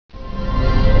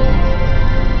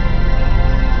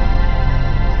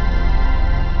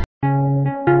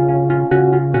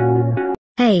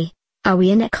Are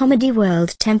we in a Comedy World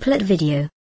template video?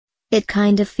 It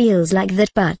kind of feels like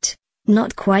that, but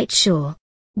not quite sure.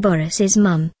 Boris's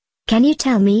mum, can you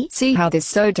tell me? See how this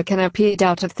soda can appear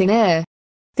out of thin air?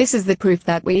 This is the proof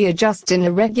that we are just in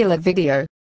a regular video.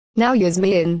 Now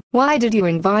Yasmin, why did you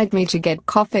invite me to get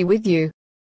coffee with you?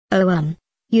 Oh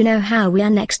you know how we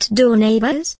are next door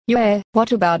neighbors? Yeah,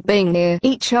 what about being near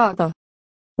each other?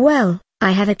 Well, I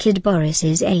have a kid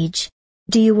Boris's age.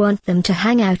 Do you want them to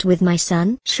hang out with my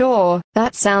son? Sure,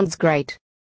 that sounds great.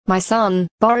 My son,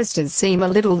 Boris, does seem a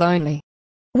little lonely.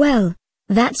 Well,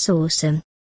 that's awesome.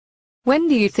 When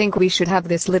do you think we should have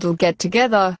this little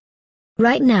get-together?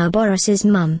 Right now Boris's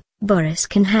mum, Boris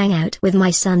can hang out with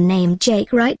my son named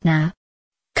Jake right now.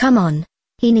 Come on,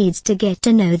 he needs to get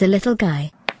to know the little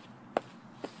guy.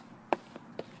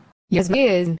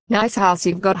 Yasmin, nice house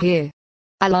you've got here.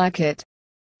 I like it.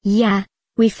 Yeah,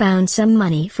 we found some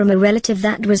money from a relative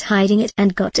that was hiding it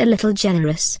and got a little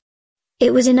generous.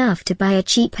 It was enough to buy a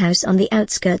cheap house on the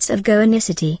outskirts of Goa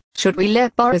City. Should we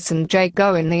let Boris and Jake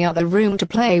go in the other room to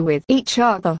play with each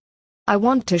other? I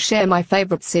want to share my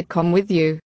favorite sitcom with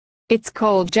you. It's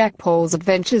called Jack Paul's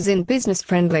Adventures in Business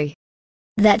Friendly.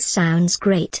 That sounds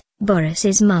great,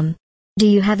 Boris's mum. Do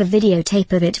you have a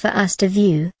videotape of it for us to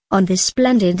view on this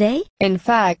splendid day? In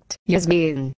fact,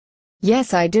 Yasmin.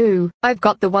 Yes, I do. I've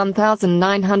got the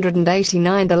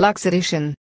 1989 deluxe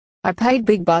edition. I paid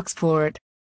big bucks for it.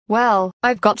 Well,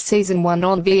 I've got season 1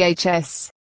 on VHS.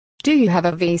 Do you have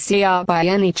a VCR by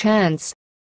any chance?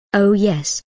 Oh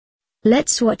yes.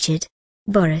 Let's watch it.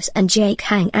 Boris and Jake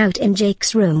hang out in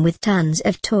Jake's room with tons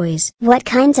of toys. What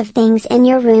kinds of things in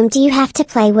your room do you have to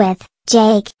play with,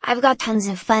 Jake? I've got tons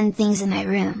of fun things in my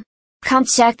room. Come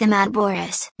check them out,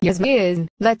 Boris. Yasmin,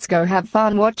 let's go have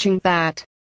fun watching that.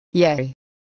 Yay.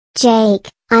 Jake,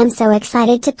 I'm so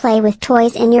excited to play with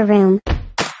toys in your room.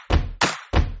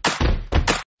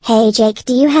 Hey Jake,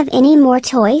 do you have any more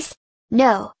toys?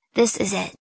 No, this is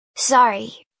it.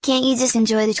 Sorry, can't you just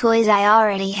enjoy the toys I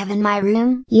already have in my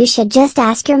room? You should just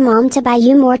ask your mom to buy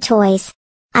you more toys.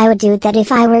 I would do that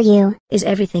if I were you. Is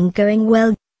everything going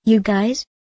well, you guys?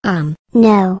 No.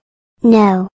 No.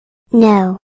 No.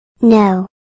 No. No.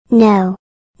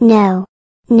 No.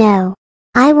 No.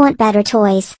 I want better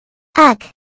toys. Ugh.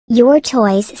 Your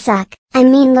toys suck. I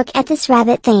mean, look at this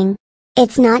rabbit thing.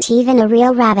 It's not even a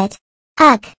real rabbit.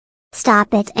 Ugh.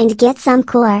 Stop it and get some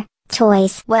cooler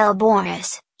toys. Well,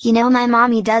 Boris, you know my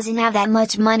mommy doesn't have that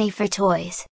much money for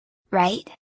toys. Right?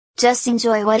 Just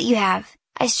enjoy what you have,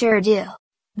 I sure do.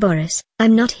 Boris,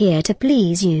 I'm not here to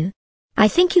please you. I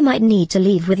think you might need to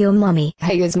leave with your mommy.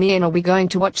 Hey Yasmin, are we going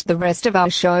to watch the rest of our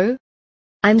show?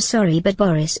 I'm sorry, but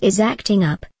Boris is acting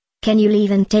up. Can you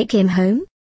leave and take him home?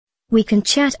 We can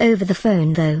chat over the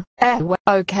phone though.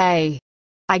 Okay.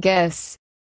 I guess.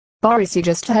 Boris, you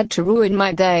just had to ruin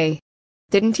my day.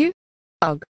 Didn't you?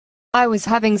 Ugh. I was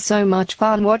having so much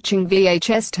fun watching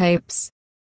VHS tapes.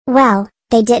 Well,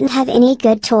 they didn't have any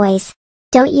good toys.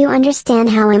 Don't you understand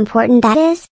how important that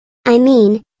is? I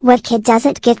mean, what kid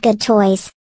doesn't get good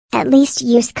toys? At least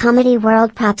use Comedy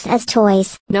World props as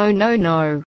toys.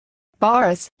 No.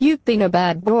 Boris, you've been a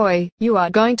bad boy. You are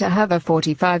going to have a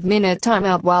 45-minute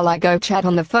timeout while I go chat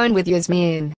on the phone with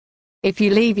Yasmin. If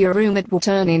you leave your room, it will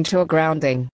turn into a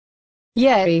grounding.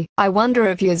 Yay, I wonder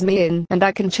if Yasmin and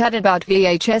I can chat about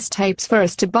VHS tapes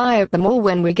first to buy at the mall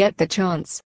when we get the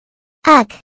chance.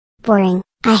 Ugh. Boring.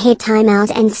 I hate timeout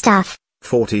and stuff.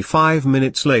 45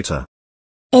 minutes later.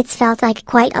 It's felt like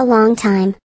quite a long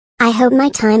time. I hope my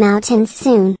timeout ends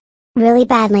soon. Really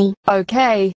badly.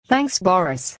 Okay, thanks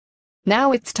Boris.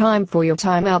 Now it's time for your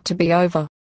timeout to be over.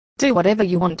 Do whatever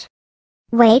you want.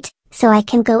 Wait, so I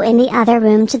can go in the other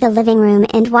room to the living room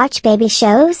and watch baby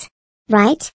shows?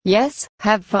 Right? Yes,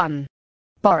 have fun.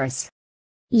 Boris.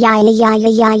 Yay.